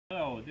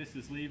Hello, this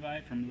is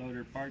Levi from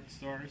Loader Parts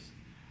Source,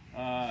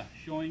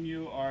 showing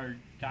you our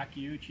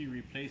Takeuchi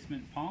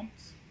replacement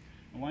pumps.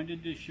 I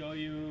wanted to show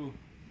you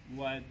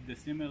what the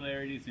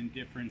similarities and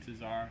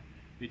differences are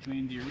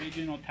between the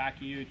original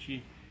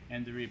Takeuchi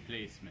and the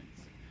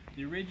replacements.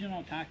 The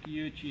original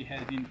Takeuchi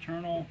has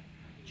internal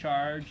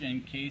charge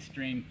and case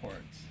drain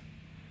ports.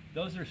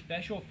 Those are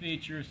special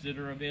features that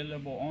are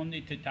available only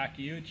to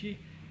Takeuchi,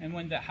 and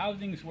when the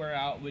housings wear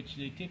out, which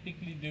they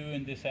typically do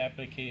in this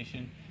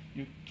application,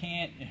 you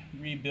can't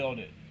rebuild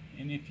it,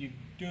 and if you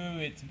do,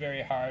 it's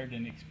very hard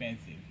and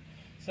expensive.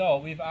 So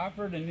we've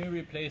offered a new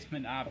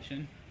replacement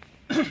option.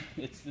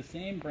 It's the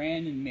same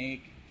brand and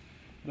make,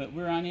 but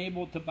we're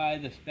unable to buy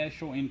the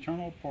special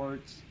internal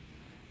ports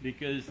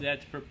because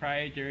that's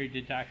proprietary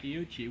to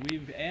Takeuchi.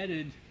 We've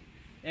added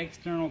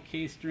external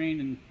case drain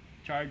and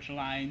charge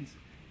lines,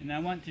 and I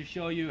want to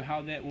show you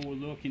how that will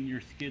look in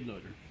your skid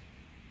loader.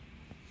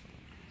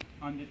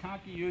 On the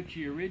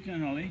Takeuchi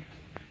originally,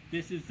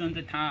 this is on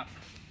the top,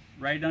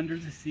 right under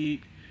the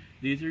seat.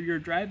 These are your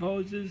drive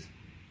hoses,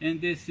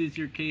 and this is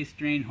your case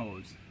drain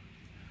hose.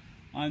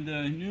 On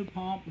the new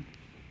pump,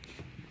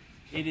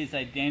 it is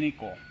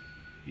identical.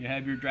 You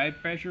have your drive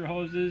pressure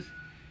hoses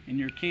and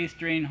your case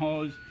drain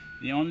hose.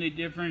 The only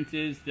difference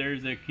is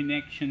there's a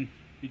connection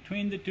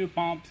between the two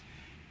pumps.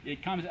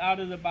 It comes out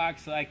of the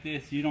box like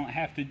this. You don't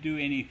have to do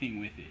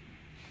anything with it.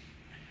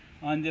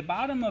 On the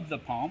bottom of the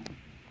pump,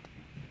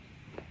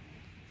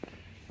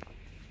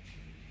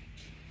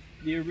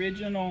 the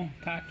original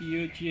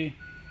Takeuchi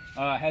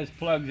has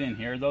plugs in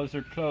here. Those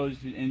are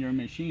closed in your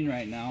machine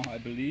right now, I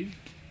believe.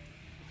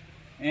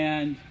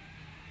 And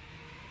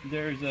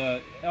there's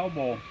a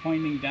elbow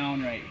pointing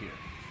down right here.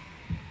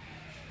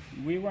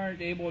 We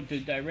weren't able to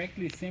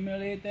directly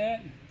simulate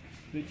that,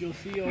 but you'll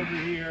see over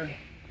here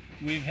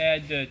we've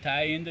had to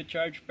tie in the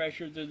charge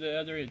pressure to the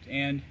other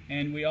end,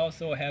 and we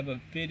also have a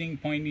fitting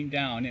pointing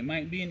down. It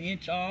might be an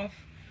inch off,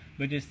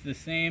 but it's the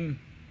same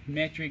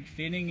metric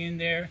fitting in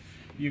there.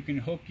 You can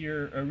hook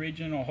your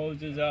original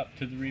hoses up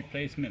to the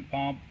replacement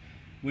pump.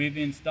 We've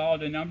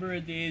installed a number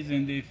of these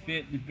and they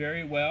fit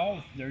very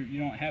well. You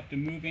don't have to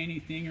move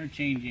anything or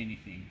change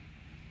anything.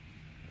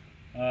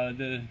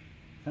 The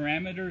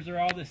parameters are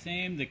all the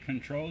same. The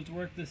controls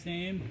work the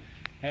same.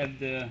 Have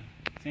the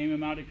same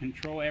amount of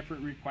control effort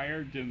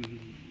required to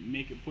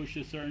make it push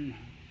a certain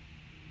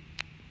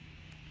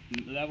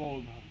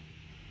level.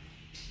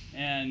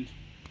 And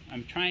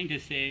I'm trying to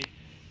say,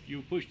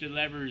 you push the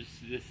levers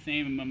the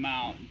same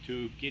amount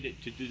to get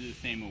it to do the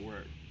same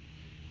work.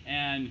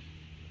 And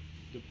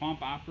the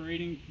pump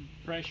operating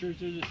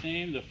pressures are the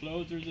same, the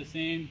flows are the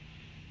same.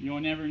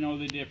 You'll never know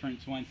the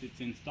difference once it's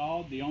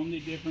installed. The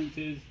only difference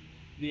is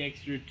the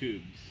extra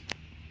tubes.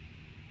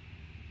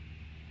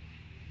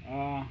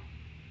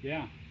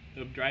 Yeah,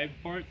 the drive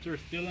ports are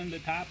still in the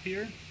top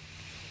here,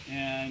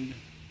 and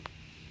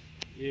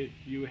if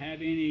you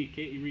have any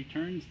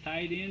returns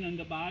tied in on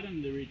the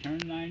bottom, the return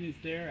line is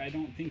there. I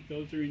don't think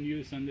those are in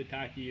use on the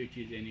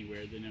Takeuchis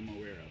anywhere that I'm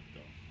aware of,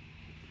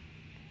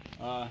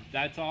 though.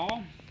 That's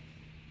all.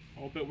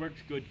 Hope it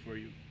works good for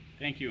you.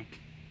 Thank you.